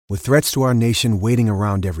With threats to our nation waiting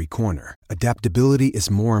around every corner, adaptability is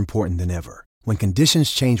more important than ever. When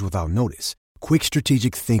conditions change without notice, quick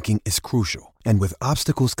strategic thinking is crucial. And with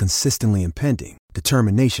obstacles consistently impending,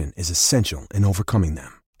 determination is essential in overcoming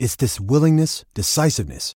them. It's this willingness,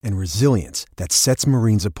 decisiveness, and resilience that sets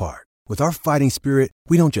Marines apart. With our fighting spirit,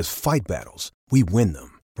 we don't just fight battles, we win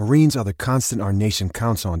them. Marines are the constant our nation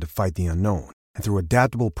counts on to fight the unknown. And through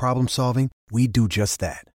adaptable problem solving, we do just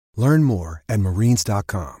that. Learn more at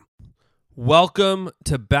marines.com. Welcome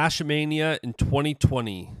to Bashmania in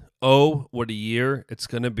 2020. Oh, what a year it's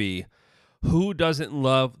going to be. Who doesn't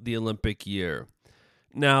love the Olympic year?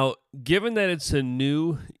 Now, given that it's a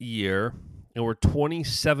new year and we're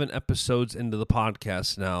 27 episodes into the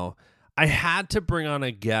podcast now, I had to bring on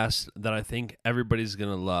a guest that I think everybody's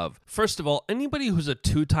going to love. First of all, anybody who's a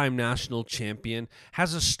two-time national champion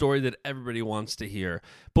has a story that everybody wants to hear.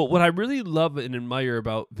 But what I really love and admire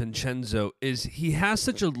about Vincenzo is he has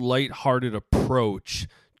such a lighthearted approach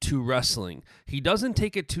to wrestling. He doesn't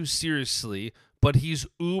take it too seriously, but he's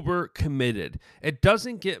uber committed. It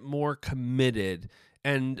doesn't get more committed,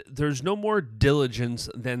 and there's no more diligence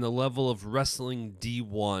than the level of wrestling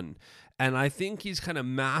D1. And I think he's kind of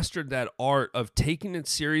mastered that art of taking it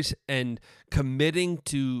serious and committing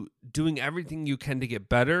to doing everything you can to get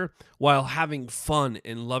better while having fun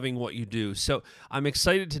and loving what you do. So I'm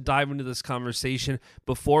excited to dive into this conversation.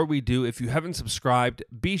 Before we do, if you haven't subscribed,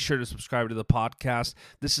 be sure to subscribe to the podcast.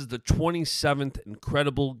 This is the 27th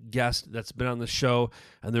incredible guest that's been on the show,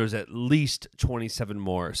 and there's at least 27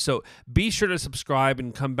 more. So be sure to subscribe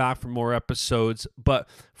and come back for more episodes. But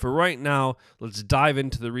for right now, let's dive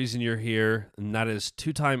into the reason you're here, and that is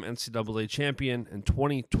two-time NCAA champion and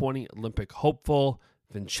 2020 Olympic hopeful,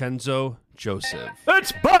 Vincenzo Joseph.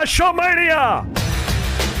 It's Bashmania!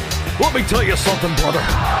 Let me tell you something, brother.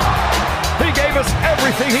 He gave us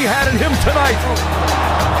everything he had in him tonight.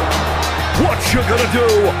 What you gonna do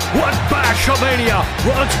when Bashmania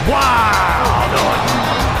runs wild on you?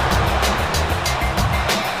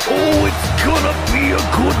 Oh, it's gonna be a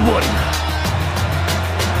good one.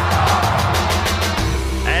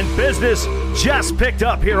 And business just picked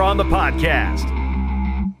up here on the podcast.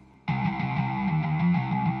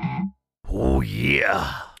 Oh,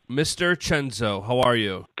 yeah. Mr. Cenzo, how are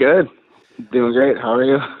you? Good. Doing great. How are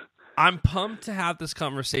you? I'm pumped to have this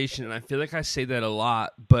conversation, and I feel like I say that a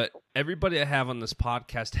lot, but everybody I have on this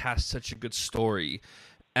podcast has such a good story.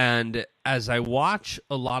 And as I watch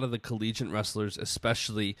a lot of the collegiate wrestlers,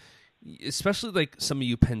 especially like some of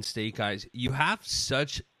you Penn State guys, you have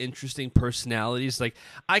such interesting personalities. Like,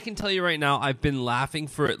 I can tell you right now, I've been laughing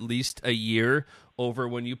for at least a year over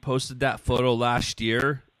when you posted that photo last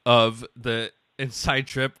year of the inside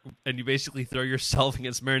trip, and you basically throw yourself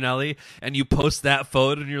against Marinelli, and you post that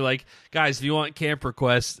photo, and you're like, guys, if you want camp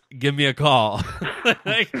requests, give me a call.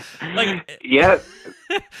 like Yeah.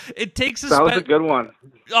 It takes that was a good one.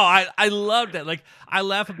 Oh, I love that. Like, I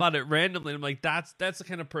laugh about it randomly. I'm like, that's the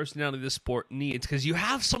kind of personality this sport needs, because you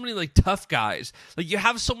have so many like tough guys. Like, you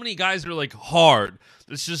have so many guys that are like hard.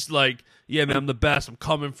 It's just like, yeah, man, I'm the best. I'm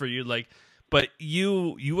coming for you. Like, but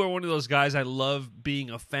you are one of those guys I love being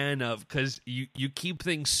a fan of, because you keep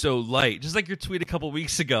things so light. Just like your tweet a couple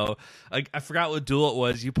weeks ago. Like, I forgot what duel it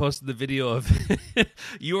was. You posted the video of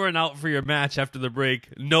you weren't out for your match after the break.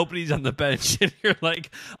 Nobody's on the bench. And you're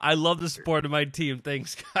like, I love the sport of my team.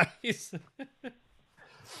 Thanks, guys.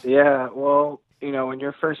 Yeah, well, when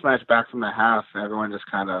your first match back from the half, everyone just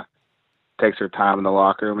kind of takes their time in the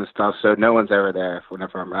locker room and stuff, so no one's ever there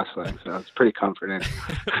whenever I'm wrestling, so it's pretty comforting.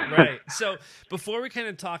 Right. So before we kind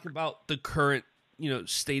of talk about the current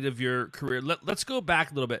state of your career, let's go back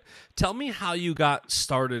a little bit. Tell me how you got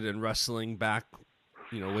started in wrestling back,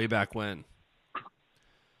 way back when.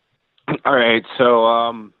 All right, so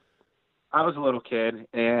I was a little kid,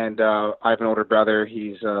 and I have an older brother.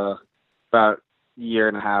 He's about a year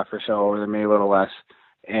and a half or so older than me, a little less,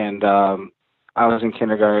 and I was in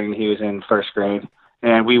kindergarten, he was in first grade,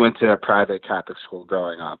 and we went to a private Catholic school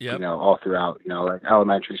growing up, Yep. All throughout, like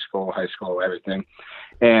elementary school, high school, everything.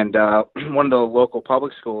 And one of the local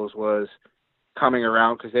public schools was coming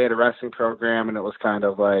around because they had a wrestling program, and it was kind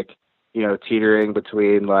of like, teetering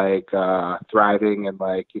between like thriving and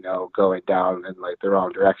like, going down in like the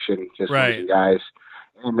wrong direction, just right. Guys.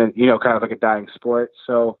 And then, kind of like a dying sport.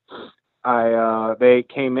 So they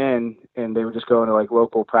came in and they were just going to like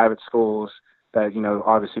local private schools that,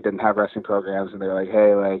 obviously didn't have wrestling programs. And they're like,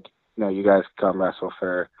 hey, like, you guys come wrestle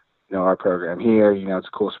for, our program here, it's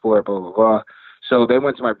a cool sport, blah, blah, blah. So they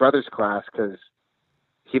went to my brother's class because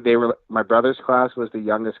my brother's class was the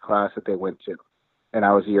youngest class that they went to. And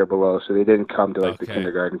I was a year below. So they didn't come to like the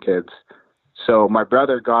kindergarten kids. So my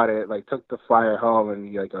brother got it, like took the flyer home, and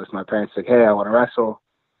he like goes to my parents like, "Hey, I want to wrestle."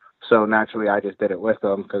 So naturally, I just did it with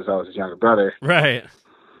him because I was his younger brother. Right.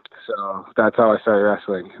 So that's how I started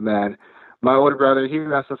wrestling. And then my older brother, he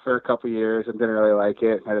wrestled for a couple years and didn't really like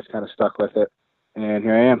it. I just kind of stuck with it, and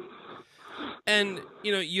here I am. And,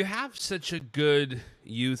 you have such a good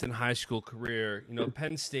youth and high school career.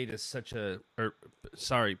 Penn State is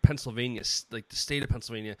Pennsylvania, like the state of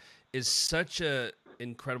Pennsylvania, is such a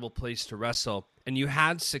incredible place to wrestle. And you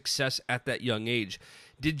had success at that young age.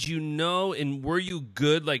 Did you know, and were you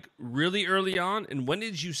good, like, really early on? And when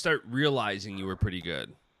did you start realizing you were pretty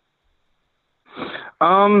good?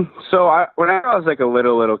 So when I was like a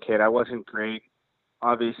little kid, I wasn't great.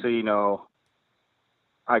 Obviously,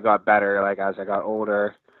 I got better like as I got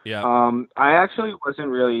older. Yeah. I actually wasn't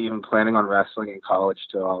really even planning on wrestling in college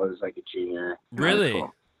till I was like a junior. Really?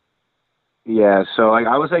 Yeah. So like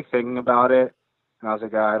I was like thinking about it, and I was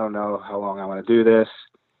like, I don't know how long I want to do this.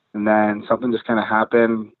 And then something just kind of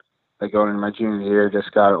happened. Like going into my junior year,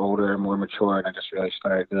 just got older and more mature, and I just really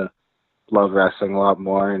started to love wrestling a lot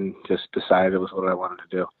more, and just decided it was what I wanted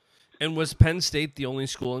to do. And was Penn State the only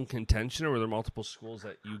school in contention, or were there multiple schools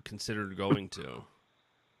that you considered going to?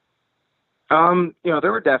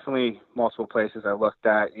 There were definitely multiple places I looked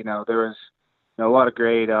at. There was a lot of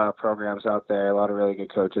great programs out there, a lot of really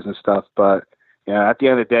good coaches and stuff. But at the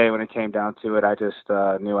end of the day, when it came down to it, I just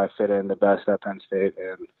knew I fit in the best at Penn State,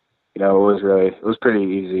 and it was pretty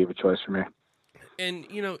easy of a choice for me. And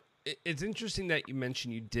it's interesting that you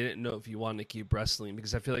mentioned you didn't know if you wanted to keep wrestling,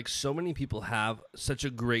 because I feel like so many people have such a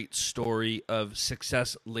great story of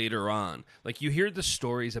success later on. Like you hear the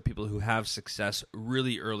stories of people who have success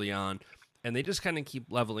really early on, and they just kind of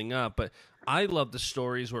keep leveling up. But I love the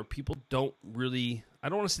stories where people don't really, I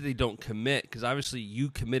don't want to say they don't commit, because obviously you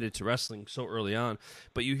committed to wrestling so early on,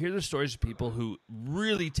 but you hear the stories of people who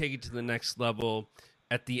really take it to the next level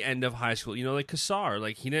at the end of high school. Like Kassar,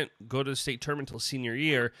 like he didn't go to the state tournament until senior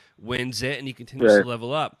year, wins it, and he continues to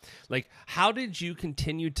level up. Like, how did you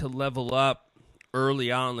continue to level up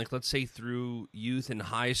early on, like let's say through youth and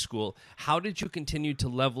high school? How did you continue to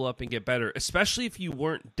level up and get better, especially if you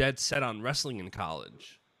weren't dead set on wrestling in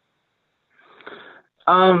college?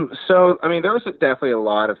 So, there was definitely a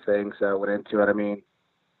lot of things that went into it.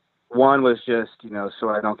 One was just, so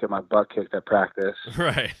I don't get my butt kicked at practice.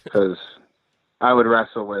 Right. Because I would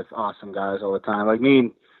wrestle with awesome guys all the time. Like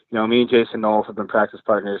me and Jason Nolf have been practice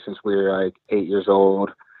partners since we were like 8 years old.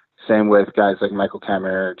 Same with guys like Michael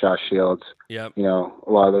Kemmer, Josh Shields. Yep. A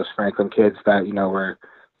lot of those Franklin kids that, were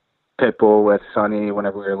Pitbull with Sonny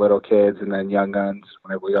whenever we were little kids, and then Young Guns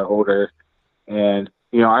whenever we got older. And,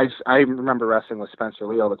 I remember wrestling with Spencer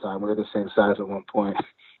Lee all the time. We were the same size at one point,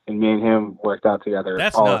 and me and him worked out together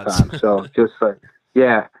all nuts. the time. So just like,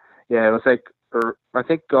 yeah, it was like, I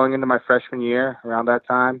think going into my freshman year, around that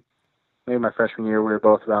time, maybe my freshman year, we were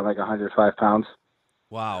both around like 105 pounds.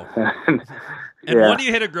 Wow. And when do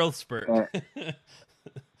you hit a growth spurt?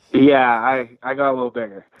 Yeah, I got a little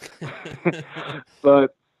bigger.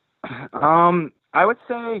 But I would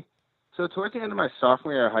say, so towards the end of my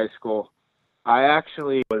sophomore year of high school, I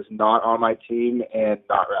actually was not on my team and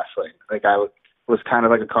not wrestling. Like I was kind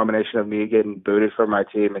of like a combination of me getting booted from my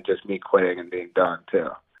team and just me quitting and being done too.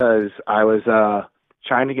 Because I was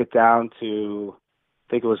trying to get down to,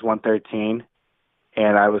 I think it was 113,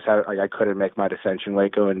 and I was I couldn't make my descension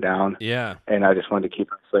weight going down. Yeah. And I just wanted to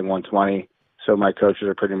keep wrestling 120. So my coaches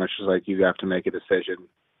are pretty much just like, you have to make a decision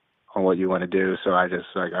on what you want to do. So I just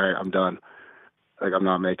like, all right, I'm done. Like I'm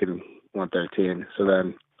not making 113. So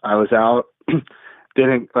then I was out,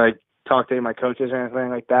 didn't like talk to any of my coaches or anything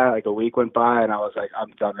like that. Like a week went by and I was like, I'm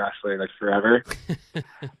done wrestling like forever.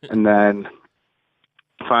 And then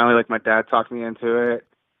finally, like my dad talked me into it.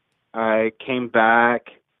 I came back.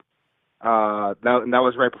 That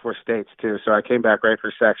was right before states too. So I came back right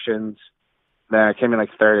for sections. Then I came in like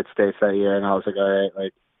third at states that year, and I was like, all right,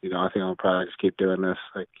 like, I think I'll probably just keep doing this,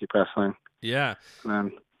 like keep wrestling. Yeah. And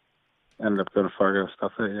then ended up going to Fargo and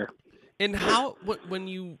stuff that year. And when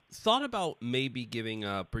you thought about maybe giving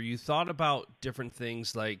up, or you thought about different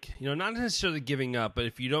things like, not necessarily giving up, but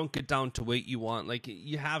if you don't get down to weight you want, like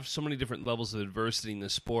you have so many different levels of adversity in the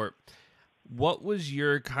sport. What was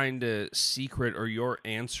your kind of secret or your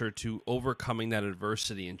answer to overcoming that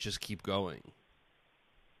adversity and just keep going?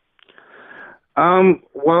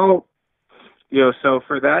 Well, so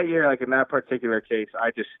for that year, like in that particular case,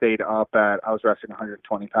 I just stayed up I was wrestling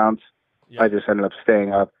 120 pounds. Yep. I just ended up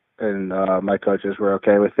staying up, and my coaches were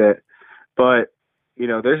okay with it. But,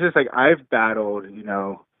 there's just like, I've battled,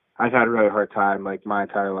 I've had a really hard time, like my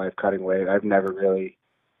entire life cutting weight. I've never really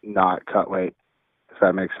not cut weight, if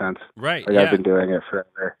that makes sense. Right. Like yeah. I've been doing it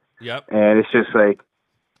forever. Yep. And it's just like,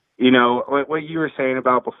 what you were saying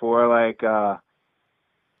about before, like,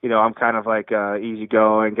 I'm kind of like a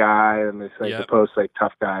easygoing guy, and it's like Yep. opposed to like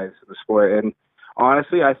tough guys in the sport. And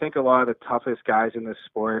honestly, I think a lot of the toughest guys in this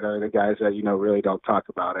sport are the guys that really don't talk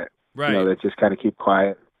about it. Right. That just kind of keep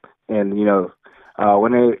quiet. And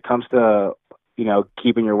when it comes to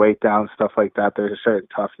keeping your weight down, stuff like that, there's a certain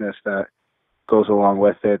toughness that goes along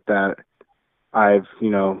with it that I've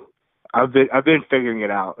been figuring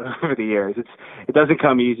it out over the years. It doesn't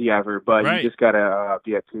come easy ever, but Right. you just gotta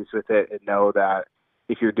be at peace with it and know that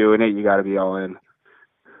if you're doing it, you gotta be all in.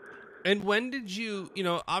 And when did you,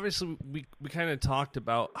 obviously we kind of talked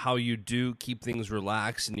about how you do keep things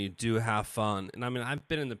relaxed and you do have fun. And I mean, I've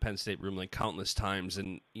been in the Penn State room like countless times,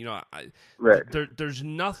 and Right. there's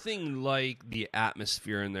nothing like the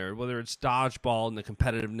atmosphere in there, whether it's dodgeball and the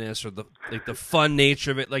competitiveness or the fun nature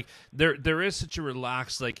of it. Like there is such a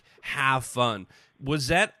relaxed, like, have fun. Was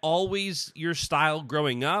that always your style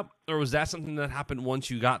growing up, or was that something that happened once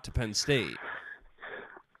you got to Penn State?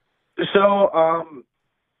 So,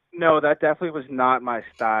 no, that definitely was not my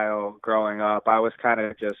style growing up. I was kind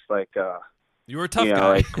of just like, You were a tough guy.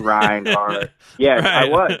 like grind hard. Yeah, Right. I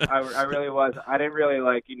was. I really was. I didn't really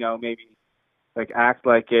like, maybe like act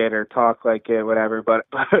like it or talk like it, whatever. But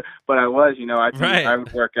I was, Right. I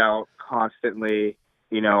would work out constantly.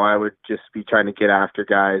 I would just be trying to get after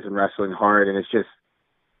guys and wrestling hard. And it's just,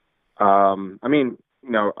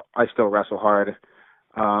 I still wrestle hard.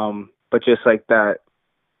 But just like that,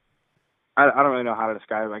 I don't really know how to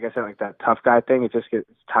describe it. Like I said, like that tough guy thing, it just gets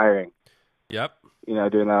tiring. Yep.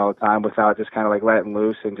 Doing that all the time without just kind of like letting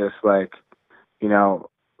loose and just like,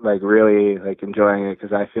 like really like enjoying it.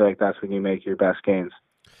 Cause I feel like that's when you make your best gains,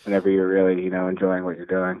 whenever you're really, enjoying what you're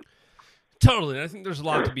doing. Totally. And I think there's a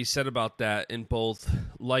lot to be said about that in both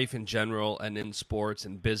life in general and in sports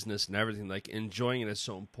and business and everything. Like, enjoying it is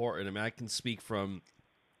so important. I mean, I can speak from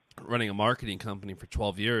running a marketing company for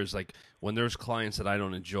 12 years. Like, when there's clients that I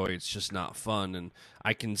don't enjoy, it's just not fun. And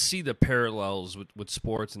I can see the parallels with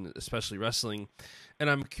sports and especially wrestling. And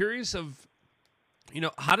I'm curious of,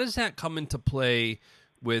 how does that come into play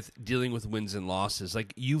with dealing with wins and losses?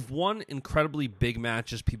 Like, you've won incredibly big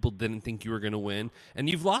matches people didn't think you were going to win, and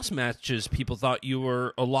you've lost matches people thought you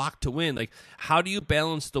were a lock to win. Like, how do you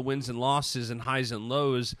balance the wins and losses and highs and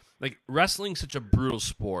lows? Like, wrestling's such a brutal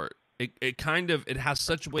sport. It has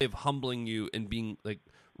such a way of humbling you and being like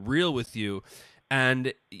real with you.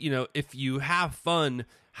 And if you have fun,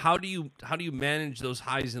 how do you manage those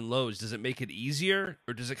highs and lows? Does it make it easier,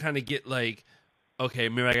 or does it kind of get like, okay,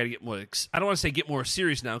 maybe I got to get more, I don't want to say get more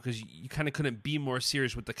serious now, because you kind of couldn't be more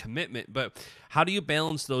serious with the commitment, but how do you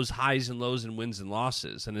balance those highs and lows and wins and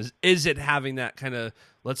losses? And is it having that kind of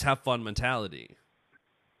let's have fun mentality?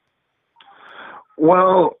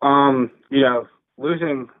 Well,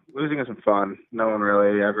 losing isn't fun. No one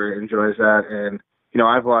really ever enjoys that. And,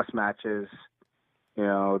 I've lost matches,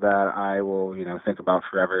 that I will, think about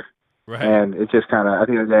forever. Right. And it just kind of, at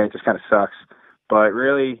the end of the day, it just kind of sucks. But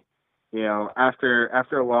really, after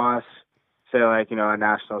a loss, say like, at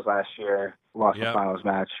Nationals last year, lost the finals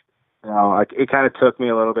match, it kind of took me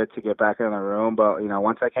a little bit to get back in the room. But,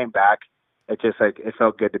 once I came back, it just like, it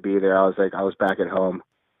felt good to be there. I was back at home,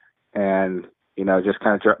 and, just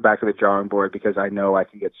kind of back to the drawing board, because I know I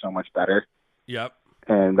can get so much better. Yep.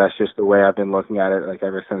 And that's just the way I've been looking at it. Like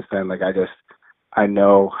ever since then, like I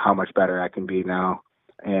know how much better I can be now,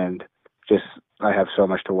 and just, I have so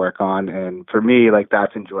much to work on. And for me, like,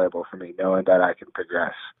 that's enjoyable for me, knowing that I can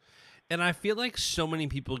progress. And I feel like so many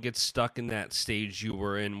people get stuck in that stage you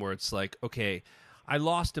were in, where it's like, okay, I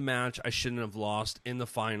lost a match I shouldn't have lost in the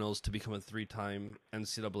finals to become a 3-time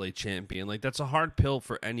NCAA champion. Like, that's a hard pill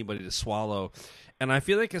for anybody to swallow. And I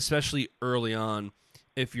feel like especially early on,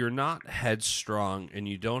 if you're not headstrong and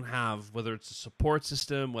you don't have, whether it's a support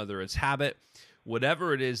system, whether it's habit,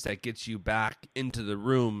 whatever it is that gets you back into the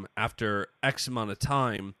room after X amount of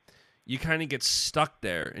time, you kind of get stuck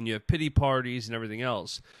there and you have pity parties and everything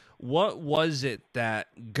else. What was it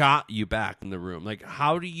that got you back in the room? Like,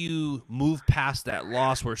 how do you move past that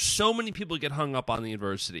loss where so many people get hung up on the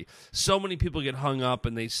adversity? So many people get hung up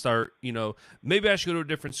and they start, maybe I should go to a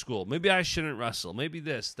different school. Maybe I shouldn't wrestle. Maybe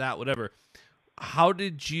this, that, whatever. How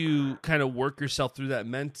did you kind of work yourself through that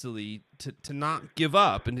mentally to not give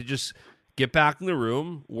up and to just get back in the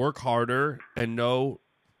room, work harder, and know,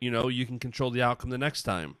 you can control the outcome the next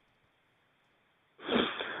time?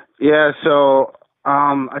 Yeah, so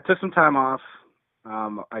I took some time off.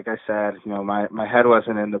 Like I said, my head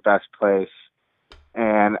wasn't in the best place.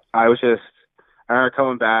 And I remember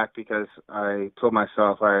coming back because I told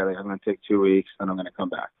myself, all right, like, I'm going to take 2 weeks, then I'm going to come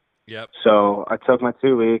back. Yep. So I took my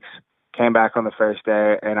 2 weeks, came back on the first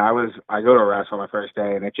day, and I go to wrestle my first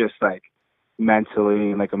day, and it just like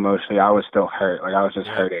mentally and like emotionally, I was still hurt. Like I was just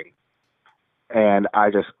hurting, and I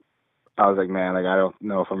was like, man, like I don't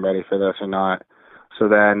know if I'm ready for this or not. So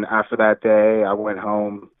then after that day, I went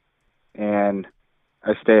home, and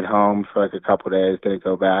I stayed home for like a couple of days, didn't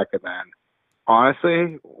go back, and then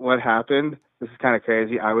honestly, what happened? This is kind of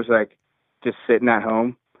crazy. I was like just sitting at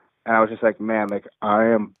home. And I was just like, man, like I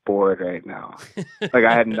am bored right now. Like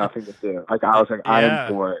I had nothing to do. Like I was like, I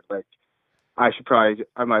am bored. Like I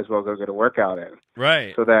might as well go get a workout in.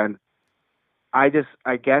 Right. So then I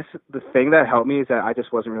guess the thing that helped me is that I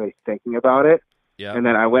just wasn't really thinking about it. Yeah. And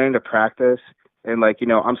then I went into practice, and like,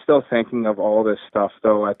 I'm still thinking of all this stuff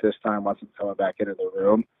though at this time once I'm coming back into the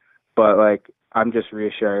room. But like, I'm just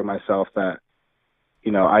reassuring myself that,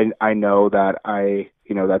 I know that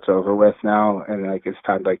that's over with now, and like it's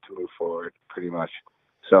time like to move forward pretty much.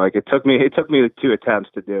 So like it took me like 2 attempts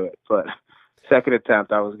to do it, but second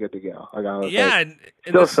attempt I was good to go. Like I was and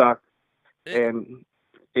still sucked, and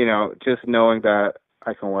just knowing that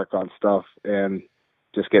I can work on stuff and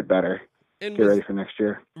just get better. Get ready for next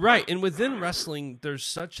year. Right. And within wrestling, there's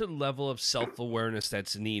such a level of self-awareness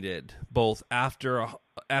that's needed, both after a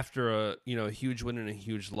huge win and a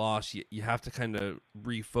huge loss. You have to kind of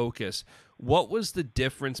refocus. What was the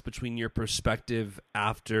difference between your perspective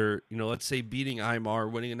after, let's say beating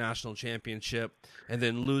Aymar, winning a national championship, and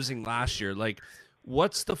then losing last year? Like,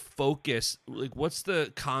 what's the focus? Like, what's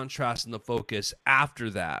the contrast and the focus after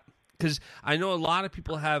that? Because I know a lot of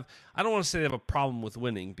people I don't want to say they have a problem with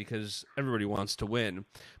winning because everybody wants to win.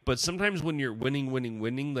 But sometimes when you're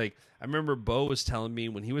winning, like I remember Bo was telling me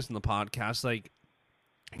when he was in the podcast, like,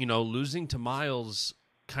 losing to Miles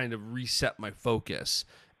kind of reset my focus.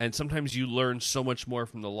 And sometimes you learn so much more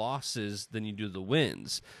from the losses than you do the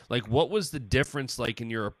wins. Like, what was the difference like in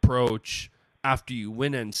your approach after you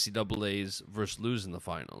win NCAAs versus losing the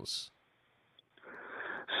finals?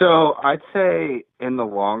 So I'd say in the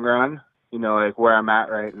long run, like where I'm at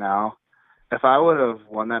right now, if I would have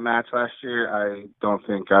won that match last year, I don't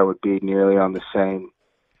think I would be nearly on the same,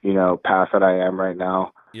 path that I am right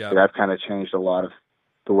now. Yeah. Like I've kind of changed a lot of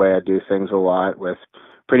the way I do things a lot with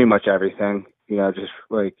pretty much everything, just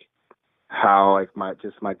like how like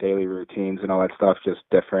my daily routines and all that stuff, just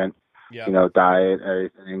different, diet,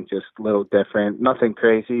 everything, just a little different, nothing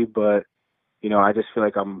crazy, but I just feel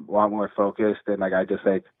like I'm a lot more focused, and like I just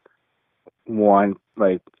like want,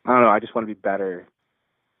 like, I don't know, I just want to be better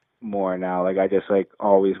more now. Like I just like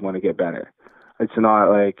always want to get better. It's not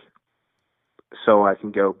like so I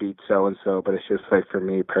can go beat so and so, but it's just like for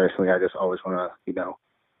me personally, I just always want to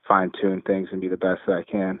fine tune things and be the best that I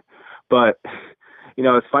can. But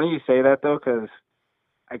it's funny you say that though, because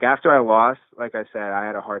like after I lost, like I said, I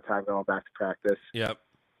had a hard time going back to practice. Yep.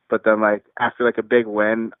 But then, like, after, like, a big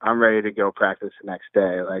win, I'm ready to go practice the next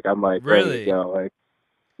day. Like, I'm, like, ready to go. Like,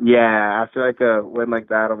 yeah, after, like, a win like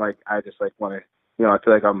that, I'm, like, I just, like, want to, I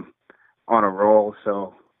feel like I'm on a roll.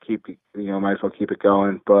 So, might as well keep it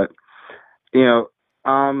going. But,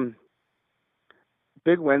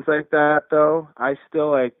 big wins like that, though, I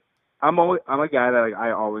still, like, I'm a guy that, like,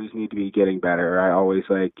 I always need to be getting better. I always,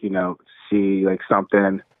 like, see, like,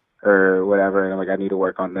 something or whatever. And I'm, like, I need to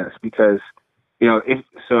work on this because –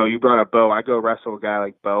 so you brought up Bo. I go wrestle a guy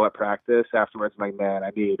like Bo at practice. Afterwards, I'm like, man, I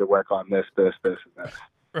need to work on this, and this.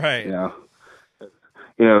 Right.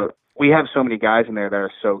 We have so many guys in there that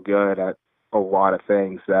are so good at a lot of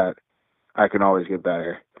things that I can always get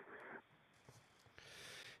better.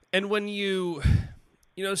 And when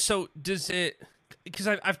so does it? Because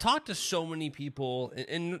I've talked to so many people,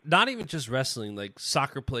 and not even just wrestling, like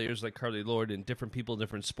soccer players like Carly Lord and different people in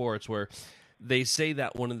different sports, where they say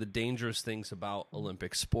that one of the dangerous things about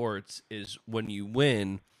Olympic sports is when you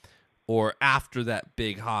win or after that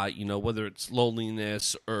big high, whether it's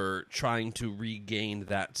loneliness or trying to regain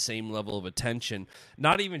that same level of attention,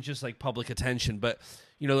 not even just like public attention, but,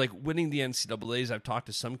 like winning the NCAAs. I've talked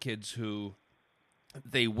to some kids who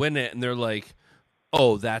they win it and they're like,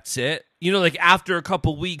 oh, that's it. Like after a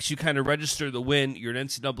couple weeks, you kind of register the win, you're an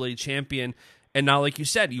NCAA champion. And now, like you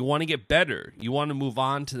said, you want to get better. You want to move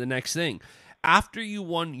on to the next thing. After you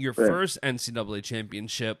won your first NCAA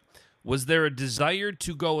championship, was there a desire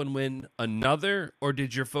to go and win another, or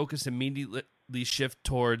did your focus immediately shift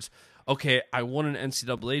towards, okay, I won an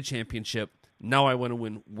NCAA championship, now I want to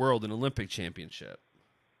win world and Olympic championship?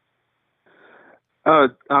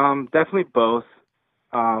 Definitely both.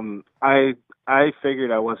 I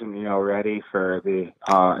figured I wasn't, ready for the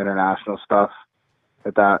international stuff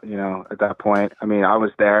at that point. I mean, I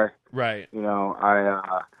was there. Right.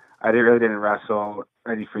 I didn't wrestle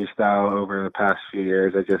any freestyle over the past few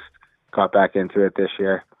years. I just got back into it this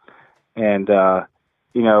year. And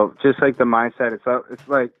just like the mindset, it's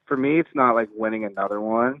like for me, it's not like winning another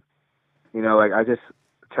one. Like I just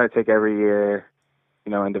try to take every year,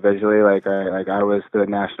 individually. I was the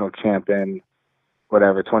national champion,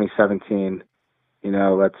 whatever, 2017.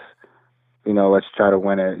 Let's try to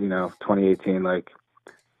win it. 2018.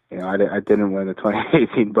 I didn't win the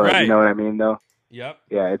 2018, but Right. you know what I mean, though. Yep.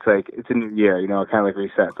 Yeah, it's like it's a new year. It kind of like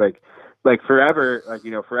resets. Like forever.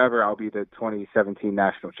 Forever I'll be the 2017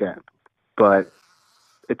 national champ, but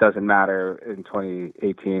it doesn't matter in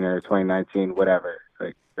 2018 or 2019, whatever.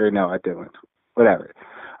 Or no, I didn't. Whatever.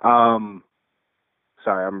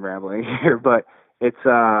 Sorry, I'm rambling here, but it's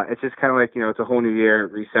just kind of like, it's a whole new year,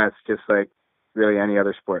 it resets, just like really any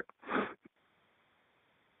other sport.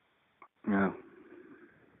 Yeah.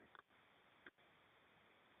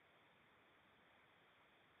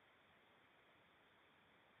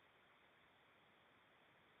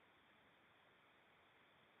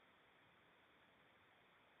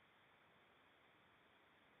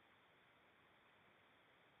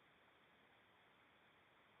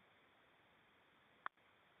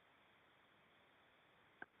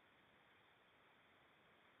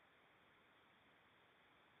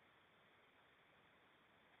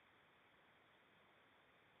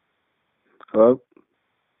 Hello?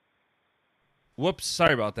 Whoops,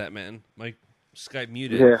 sorry about that, man. My Skype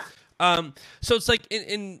muted. Yeah. So it's like,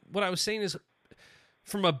 in what I was saying is,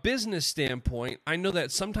 from a business standpoint, I know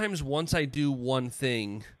that sometimes once I do one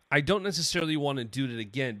thing, I don't necessarily want to do it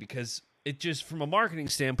again, because it just, from a marketing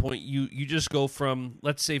standpoint, you just go from,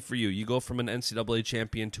 let's say for you go from an NCAA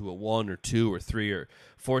champion to a 1 or 2 or 3 or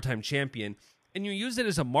 4-time champion, and you use it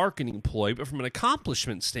as a marketing ploy. But from an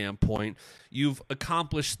accomplishment standpoint, you've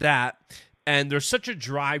accomplished that, and there's such a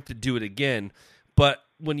drive to do it again. But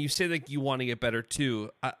when you say like you want to get better too,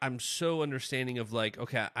 I'm so understanding of like,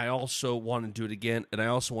 okay, I also want to do it again, and I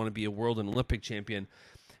also want to be a world and Olympic champion.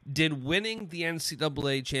 Did winning the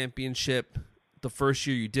NCAA championship the first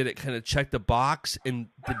year you did it kind of check the box, and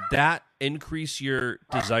did that increase your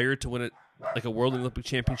desire to win it like a world and Olympic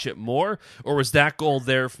championship more, or was that goal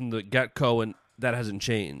there from the get-go and that hasn't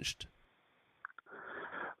changed?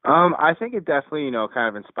 I think it definitely, kind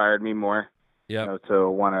of inspired me more, Yeah. to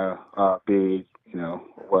want to be,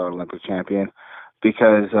 world Olympic champion,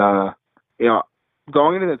 because,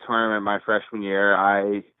 going into the tournament my freshman year,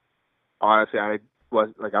 I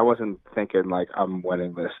wasn't thinking like I'm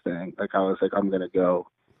winning this thing. Like I was like, I'm going to go,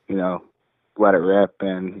 let it rip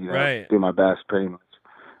and, Right. do my best pretty much.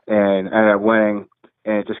 And ended up winning,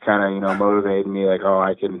 and it just kind of, motivated me like, oh,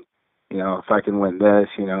 I can, if I can win this,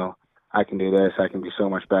 I can do this, I can be so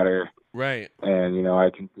much better. Right. And, I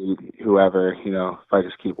can beat whoever, if I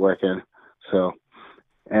just keep working. So,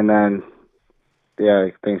 and then, yeah,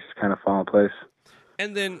 things just kind of fall in place.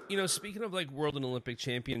 And then, speaking of like world and Olympic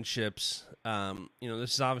championships,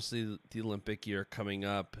 this is obviously the Olympic year coming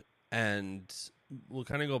up, and we'll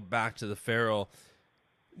kind of go back to the Farrell.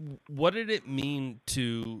 What did it mean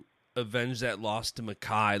to avenge that loss to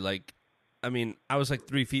Mackay? Like, I mean, I was like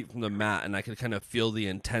 3 feet from the mat, and I could kind of feel the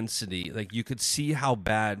intensity. Like, you could see how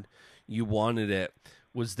bad you wanted it.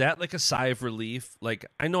 Was that like a sigh of relief? Like,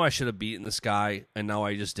 I know I should have beaten this guy, and now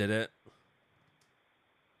I just did it.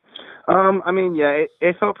 I mean, yeah,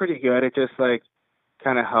 it felt pretty good. It just like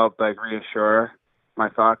kind of helped like reassure my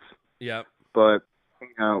thoughts. Yeah. But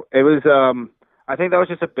it was. I think that was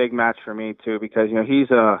just a big match for me too, because he's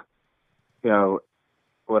a,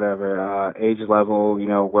 whatever age level,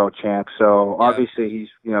 world champ. So Yeah. obviously he's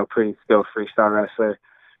pretty skilled freestyle wrestler.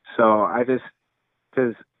 So I just,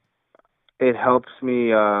 because it helps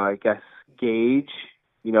me, I guess, gauge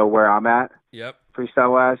where I'm at. Yep.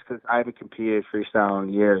 Freestyle wise, because I haven't competed freestyle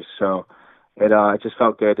in years, so it just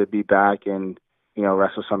felt good to be back and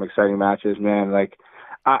wrestle some exciting matches. Man, like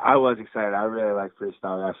I was excited. I really like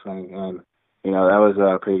freestyle wrestling, and that was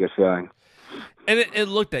a pretty good feeling. And it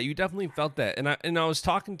looked that you definitely felt that, and I was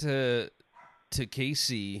talking to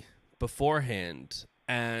Casey beforehand,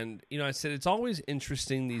 and I said it's always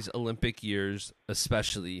interesting these Olympic years,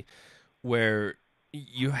 especially where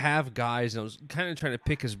you have guys, and I was kind of trying to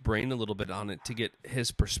pick his brain a little bit on it to get his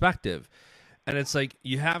perspective. And it's like,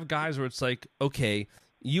 you have guys where it's like, okay,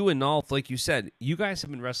 you and Nolf, like you said, you guys have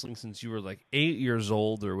been wrestling since you were like 8 years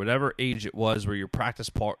old or whatever age it was, where you're practice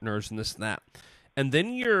partners and this and that. And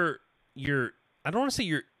then you're I don't want to say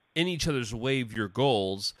you're in each other's way of your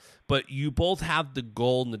goals, but you both have the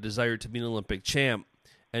goal and the desire to be an Olympic champ.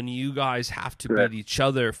 And you guys have to beat each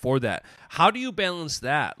other for that. How do you balance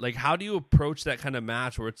that? Like, how do you approach that kind of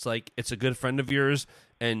match where it's like, it's a good friend of yours,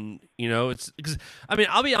 and it's because, I mean,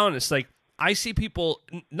 I'll be honest, like, I see people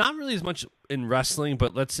not really as much in wrestling,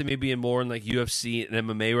 but let's say maybe in more in like UFC and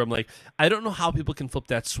MMA, where I'm like, I don't know how people can flip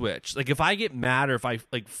that switch. Like if I get mad or if I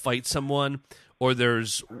like fight someone or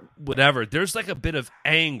there's whatever, there's like a bit of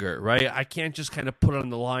anger, right? I can't just kind of put it on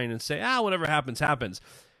the line and say, whatever happens, happens.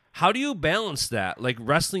 How do you balance that? Like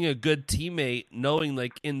wrestling a good teammate, knowing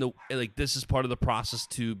like this is part of the process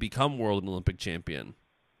to become world and Olympic champion.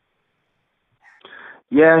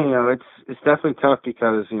 Yeah, it's definitely tough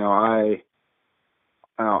because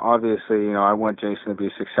obviously I want Jason to be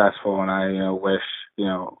successful, and I wish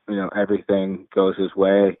everything goes his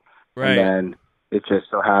way, right? And then it just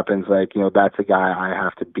so happens like that's a guy I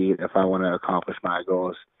have to beat if I want to accomplish my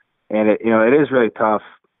goals, and it is really tough.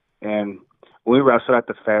 And when we wrestled at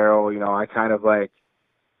the Farrell, I was kind of like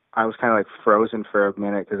frozen for a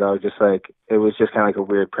minute because I was just like, it was just kind of like a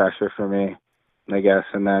weird pressure for me, I guess.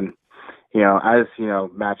 And then, as,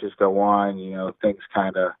 matches go on, things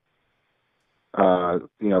kind of,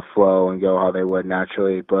 flow and go how they would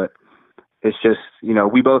naturally. But it's just,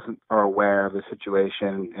 we both are aware of the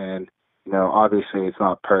situation, and, obviously it's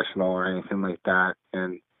not personal or anything like that.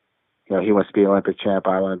 And, he wants to be Olympic champ.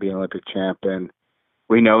 I want to be an Olympic champ. And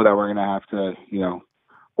we know that we're going to have to,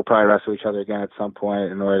 we'll probably wrestle each other again at some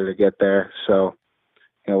point in order to get there. So,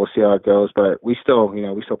 we'll see how it goes. But we still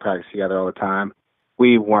practice together all the time.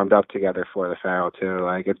 We warmed up together for the Farrell too.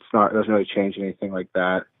 Like it doesn't really change anything like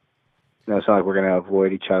that. It's not like we're going to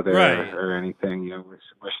avoid each other or anything.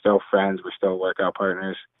 We're still friends. We're still workout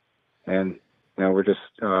partners. And, we're just,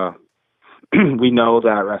 we know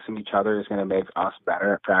that wrestling each other is going to make us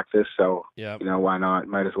better at practice. So, why not?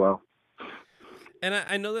 Might as well. And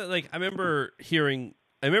I know that, like, I remember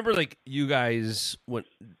like you guys went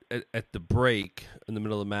at the break in the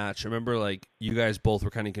middle of the match. I remember like you guys both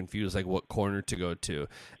were kind of confused, like what corner to go to.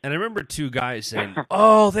 And I remember two guys saying,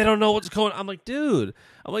 "Oh, they don't know what's going on." I'm like, dude,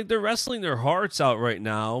 they're wrestling their hearts out right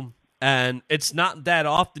now. And it's not that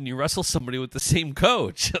often you wrestle somebody with the same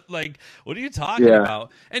coach. Like, what are you talking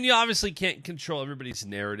about? And you obviously can't control everybody's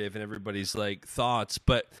narrative and everybody's like thoughts,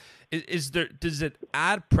 but does it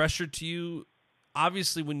add pressure to you?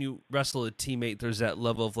 Obviously, when you wrestle a teammate, there's that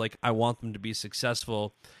level of like, I want them to be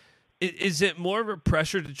successful. Is it more of a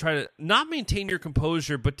pressure to try to not maintain your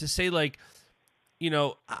composure, but to say like,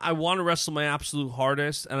 I want to wrestle my absolute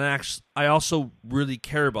hardest, and I also really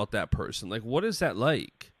care about that person. Like, what is that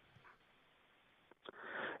like?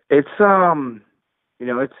 It's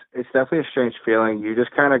it's definitely a strange feeling. You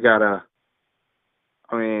just kind of gotta.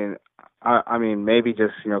 I mean, maybe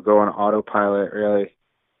just go on autopilot. Really,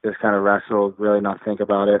 just kind of wrestle. Really, not think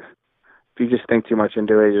about it. If you just think too much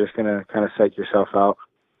into it, you're just gonna kind of psych yourself out.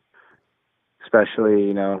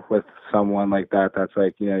 Especially, with someone like that. That's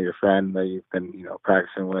like your friend that you've been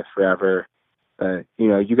practicing with forever. That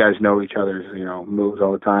you guys know each other's moves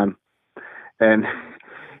all the time, and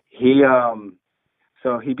he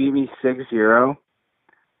So he beat me 6-0,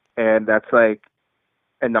 and that's like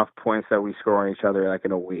enough points that we score on each other like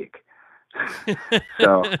in a week.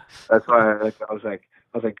 So that's why I was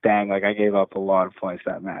like, dang, like I gave up a lot of points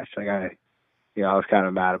that match. Like I was kind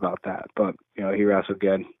of mad about that, but he wrestled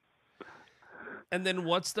good. And then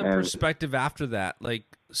what's the perspective after that? Like,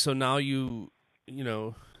 so now I'm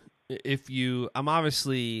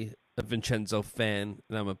obviously a Vincenzo fan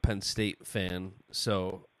and I'm a Penn State fan,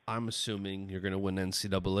 so I'm assuming you're going to win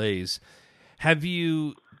NCAAs. Have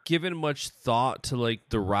you given much thought to like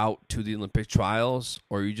the route to the Olympic trials,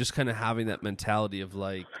 or are you just kind of having that mentality of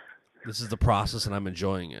like, this is the process and I'm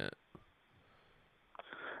enjoying it?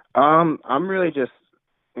 I'm really just,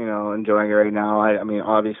 enjoying it right now. I mean,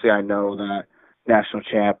 obviously I know that national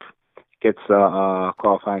champ gets a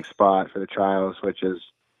qualifying spot for the trials, which is,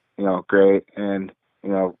 great. And,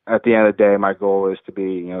 at the end of the day, my goal is to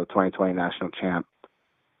be, 2020 national champ.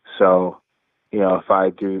 So, if I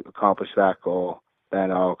do accomplish that goal,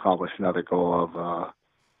 then I'll accomplish another goal of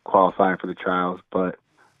qualifying for the trials. But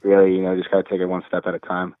really, just got to take it one step at a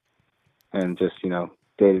time, and just,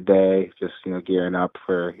 day to day, just, gearing up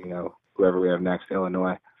for, whoever we have next,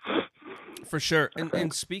 Illinois. For sure.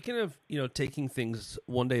 And speaking of, taking things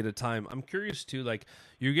one day at a time, I'm curious too, like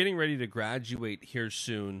you're getting ready to graduate here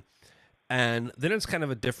soon. And then it's kind of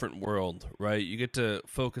a different world, right? You get to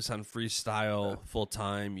focus on freestyle full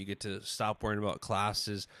time. You get to stop worrying about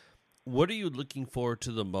classes. What are you looking forward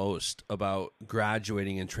to the most about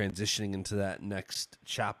graduating and transitioning into that next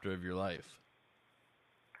chapter of your life?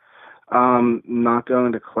 Not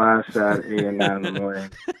going to class at 8 or 9 in the morning.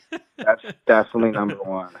 That's definitely number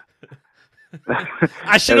one.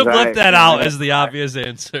 I should have left that out as the obvious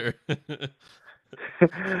answer.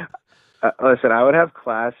 Listen, I would have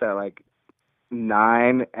class at like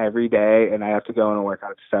 9 every day, and I have to go and work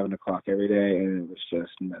out at 7 o'clock every day, and it was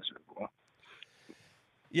just miserable.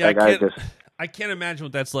 Yeah, like, I can't imagine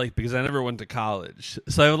what that's like because I never went to college.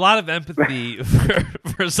 So I have a lot of empathy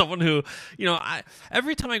for someone who,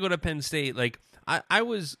 every time I go to Penn State, like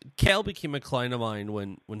Cale became a client of mine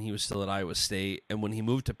when he was still at Iowa State, and when he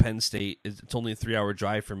moved to Penn State, it's only a 3-hour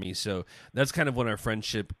drive for me. So that's kind of when our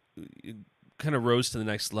friendship kind of rose to the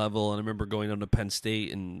next level. And I remember going down to Penn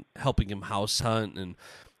State and helping him house hunt, and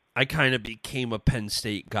I kind of became a Penn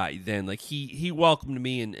State guy then. Like he welcomed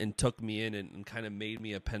me and took me in and kind of made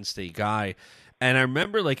me a Penn State guy. And I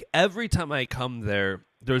remember like every time I come there,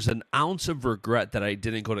 there's an ounce of regret that I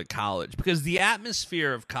didn't go to college, because the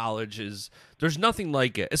atmosphere of college there's nothing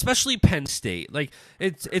like it, especially Penn State. Like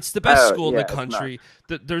it's the best school in the country.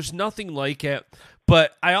 There's nothing like it.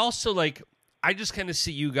 But I also I just kind of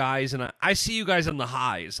see you guys, and I see you guys on the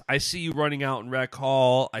highs. I see you running out in Rec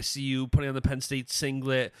Hall. I see you putting on the Penn State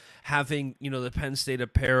singlet, having, the Penn State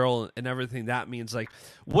apparel and everything that means. Like,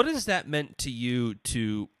 what has that meant to you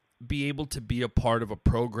to be able to be a part of a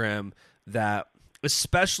program that,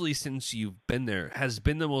 especially since you've been there, has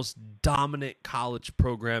been the most dominant college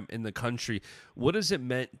program in the country? What has it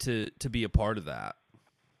meant to be a part of that?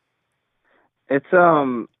 It's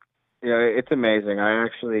it's amazing. I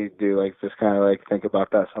actually do just kind of think about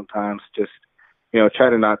that sometimes. Just try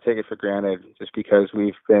to not take it for granted, just because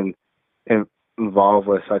we've been involved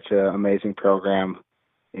with such an amazing program.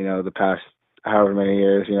 The past however many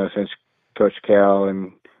years. Since Coach Cale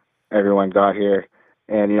and everyone got here,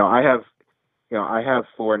 and I have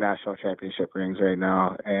 4 national championship rings right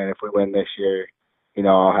now, and if we win this year,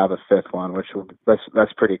 I'll have a 5th one,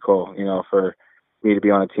 that's pretty cool. For me to be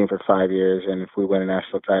on a team for 5 years, and if we win a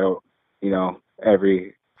national title,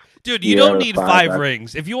 every dude, you don't need 5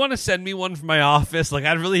 rings. If you want to send me one from my office,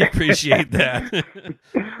 I'd really appreciate that.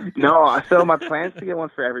 No, so my plan's to get one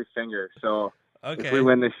for every finger. So if we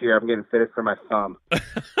win this year, I'm getting fitted for my thumb.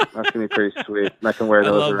 That's gonna be pretty sweet. I can wear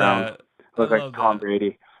those around. Look like Tom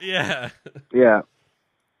Brady. Yeah. Yeah.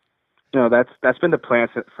 That's been the plan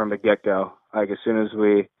from the get go. As soon as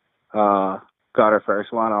we got our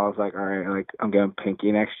first one, I was like, all right, I'm getting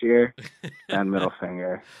pinky next year, and middle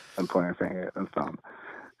finger, and pointer finger, and thumb.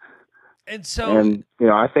 And so,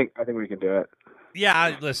 I think we can do it.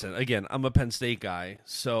 Yeah, listen, again, I'm a Penn State guy,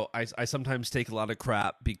 so I sometimes take a lot of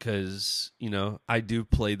crap because, I do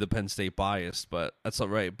play the Penn State bias, but that's all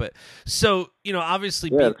right. But so,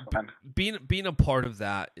 obviously being a part of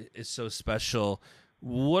that is so special.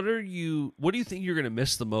 What do you think you're going to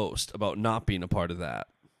miss the most about not being a part of that?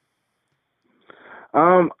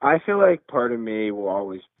 I feel like part of me will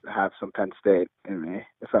always have some Penn State in me,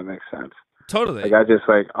 if that makes sense. Totally.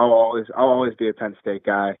 I'll always be a Penn State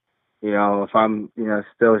guy. If I'm,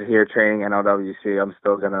 still here training NLWC, I'm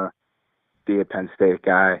still gonna be a Penn State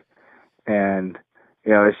guy. And,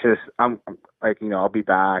 it's just, I'll be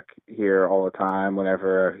back here all the time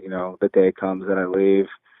whenever, the day comes that I leave.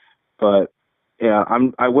 But,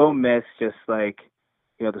 I will miss just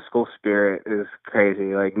the school spirit is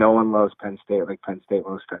crazy. No one loves Penn State like Penn State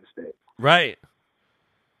loves Penn State. Right.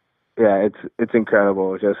 Yeah, it's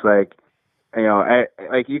incredible. Just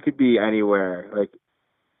you could be anywhere,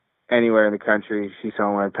 anywhere in the country, you see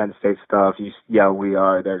someone wearing Penn State stuff, you yell, "We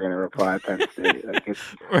are!" They're gonna reply Penn State. It's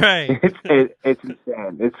right. It's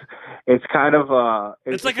insane. It's kind of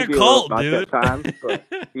it's like a cult, dude. At times, but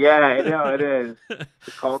yeah, it is. It's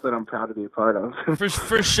a cult that I'm proud to be a part of.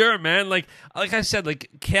 for sure, man. Like I said,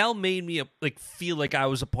 Cale made me feel like I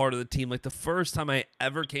was a part of the team. The first time I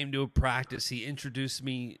ever came to a practice, he introduced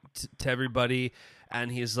me to everybody. And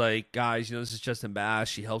he's like, guys, this is Justin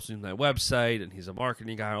Bash. He helps me with my website, and he's a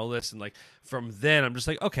marketing guy, all this. And from then, I'm just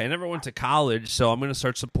like, okay, I never went to college, so I'm going to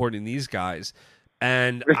start supporting these guys.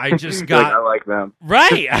 And I just got, I like them,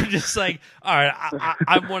 right? I'm just like, all right,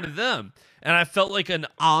 I'm one of them. And I felt like an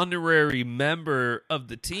honorary member of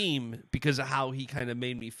the team because of how he kind of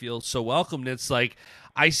made me feel so welcome. And it's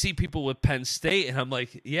I see people with Penn State, and I'm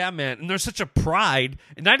like, yeah, man. And there's such a pride.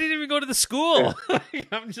 And I didn't even go to the school. Yeah.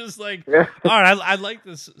 I'm just like, all right, I like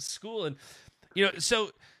this school. And,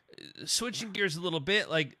 so switching gears a little bit,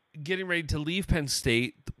 getting ready to leave Penn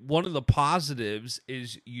State, one of the positives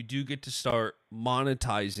is you do get to start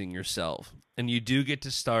monetizing yourself. And you do get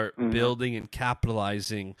to start building and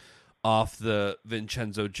capitalizing off the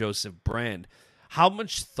Vincenzo Joseph brand. How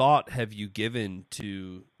much thought have you given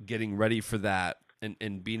to getting ready for that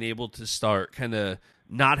and being able to start kind of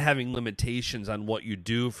not having limitations on what you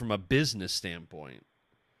do from a business standpoint?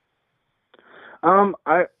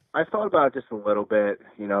 I thought about it just a little bit,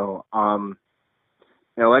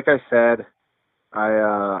 like I said,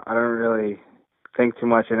 I don't really think too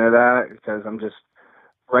much into that because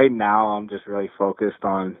right now I'm just really focused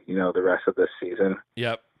on, the rest of this season.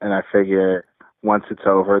 Yep. And I figure once it's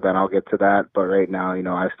over, then I'll get to that. But right now,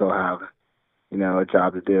 I still have, a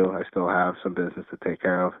job to do. I still have some business to take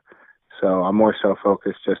care of. So I'm more so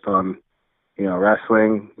focused just on,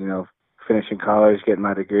 wrestling, finishing college, getting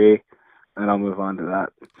my degree, and I'll move on to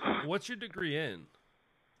that. What's your degree in?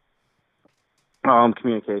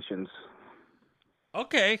 Communications.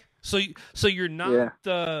 Okay. So you're not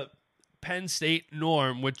the Penn State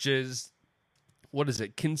norm, which is, what is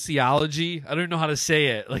it? Kinesiology? I don't know how to say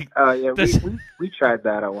it. Yeah, we tried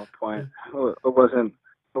that at one point. It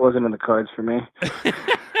wasn't in the cards for me.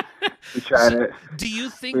 We tried it. Do you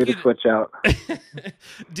think we had to switch out?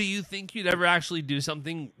 Do you think you'd ever actually do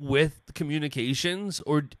something with communications,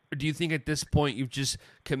 or do you think at this point you've just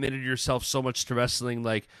committed yourself so much to wrestling,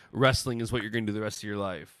 like wrestling is what you're going to do the rest of your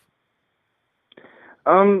life?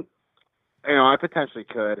 I potentially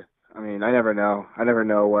could. I mean, I never know. I never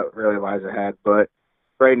know what really lies ahead. But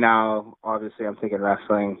right now, obviously, I'm thinking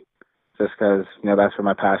wrestling just because, that's where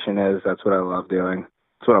my passion is. That's what I love doing.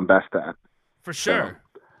 That's what I'm best at. For sure.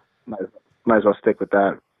 So, might as well stick with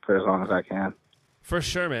that for as long as I can. For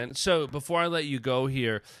sure, man. So before I let you go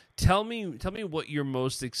here, tell me what you're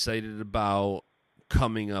most excited about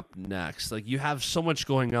coming up next. Like, you have so much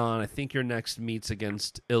going on. I think your next meet's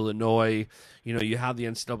against Illinois. You have the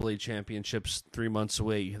NCAA championships 3 months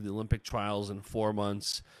away. You have the Olympic trials in 4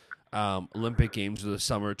 months. Olympic Games of the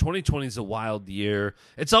summer. 2020 is a wild year.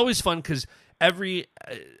 It's always fun because every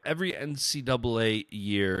NCAA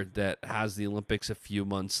year that has the Olympics a few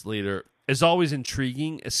months later is always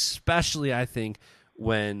intriguing, especially I think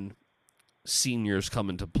when seniors come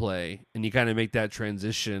into play and you kind of make that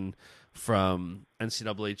transition from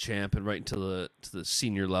NCAA champ and right into the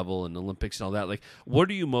senior level and Olympics and all that. Like, what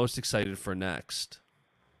are you most excited for next?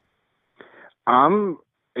 I'm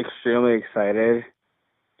extremely excited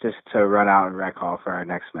just to run out in Rec Hall for our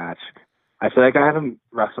next match. I feel like I haven't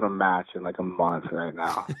wrestled a match in like a month right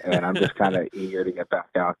now, and I'm just kind of eager to get back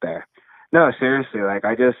out there. No, seriously, like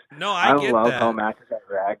I love that. home matches at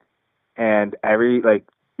Rec, and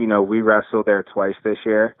we wrestled there twice this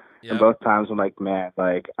year, and both times I'm like, man,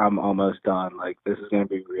 like I'm almost done. Like this is gonna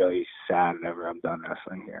be really sad whenever I'm done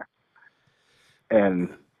wrestling here, and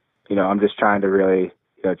I'm just trying to really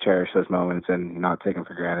cherish those moments and not take them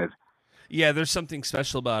for granted. Yeah, there's something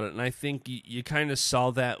special about it, and I think you kind of saw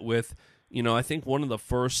that with. I think one of the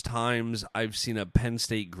first times I've seen a Penn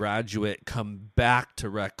State graduate come back to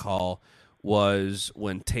Rec Hall was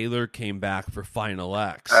when Taylor came back for Final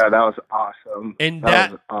X. That was awesome. And that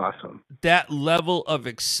was awesome. That level of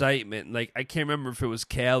excitement, like I can't remember if it was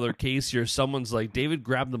Cal or Casey or someone's like, David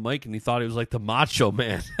grabbed the mic and he thought he was like the Macho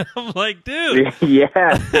Man. I'm like, dude.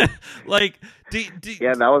 Yeah. Like,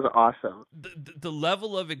 yeah, that was awesome. The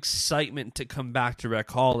level of excitement to come back to Rec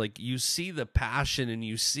Hall, like you see the passion and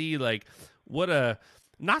you see like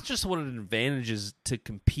not just what an advantage is to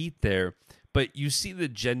compete there, but you see the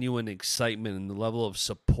genuine excitement and the level of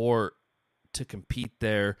support to compete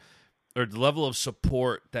there, or the level of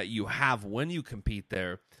support that you have when you compete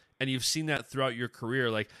there. And you've seen that throughout your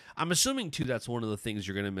career. Like, I'm assuming, too, that's one of the things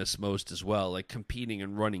you're going to miss most as well, like competing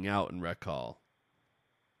and running out in Rec Hall.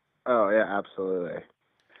 Oh, yeah, absolutely.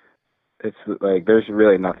 It's like, there's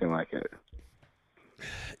really nothing like it.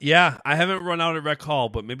 Yeah, I haven't run out at Rec Hall,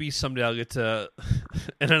 but maybe someday I'll get to,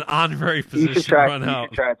 in an honorary position, you should try, run out. You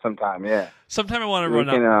should try it sometime, yeah. Sometime I want to run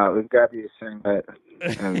out. We've got you a circuit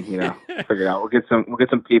and, figure it out. We'll get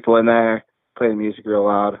some people in there, play the music real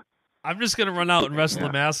loud. I'm just going to run out and wrestle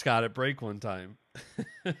a mascot at break one time.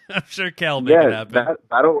 I'm sure Cal will make it happen.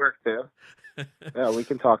 That'll work, too. Yeah, we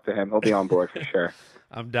can talk to him. He'll be on board for sure.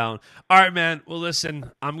 I'm down. All right, man. Well,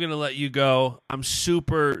 listen, I'm going to let you go. I'm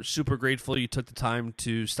super, super grateful you took the time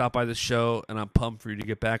to stop by the show, and I'm pumped for you to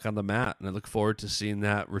get back on the mat, and I look forward to seeing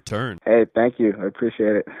that return. Hey, thank you. I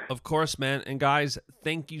appreciate it. Of course, man. And guys,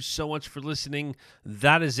 thank you so much for listening.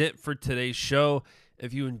 That is it for today's show.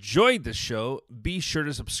 If you enjoyed the show, be sure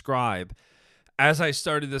to subscribe. As I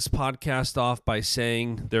started this podcast off by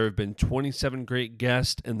saying there have been 27 great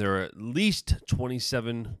guests, and there are at least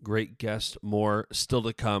 27 great guests more still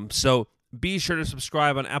to come. So be sure to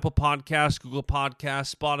subscribe on Apple Podcasts, Google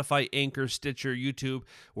Podcasts, Spotify, Anchor, Stitcher, YouTube,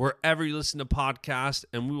 wherever you listen to podcasts,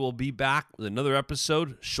 and we will be back with another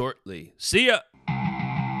episode shortly. See ya!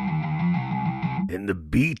 And the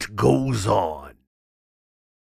beat goes on.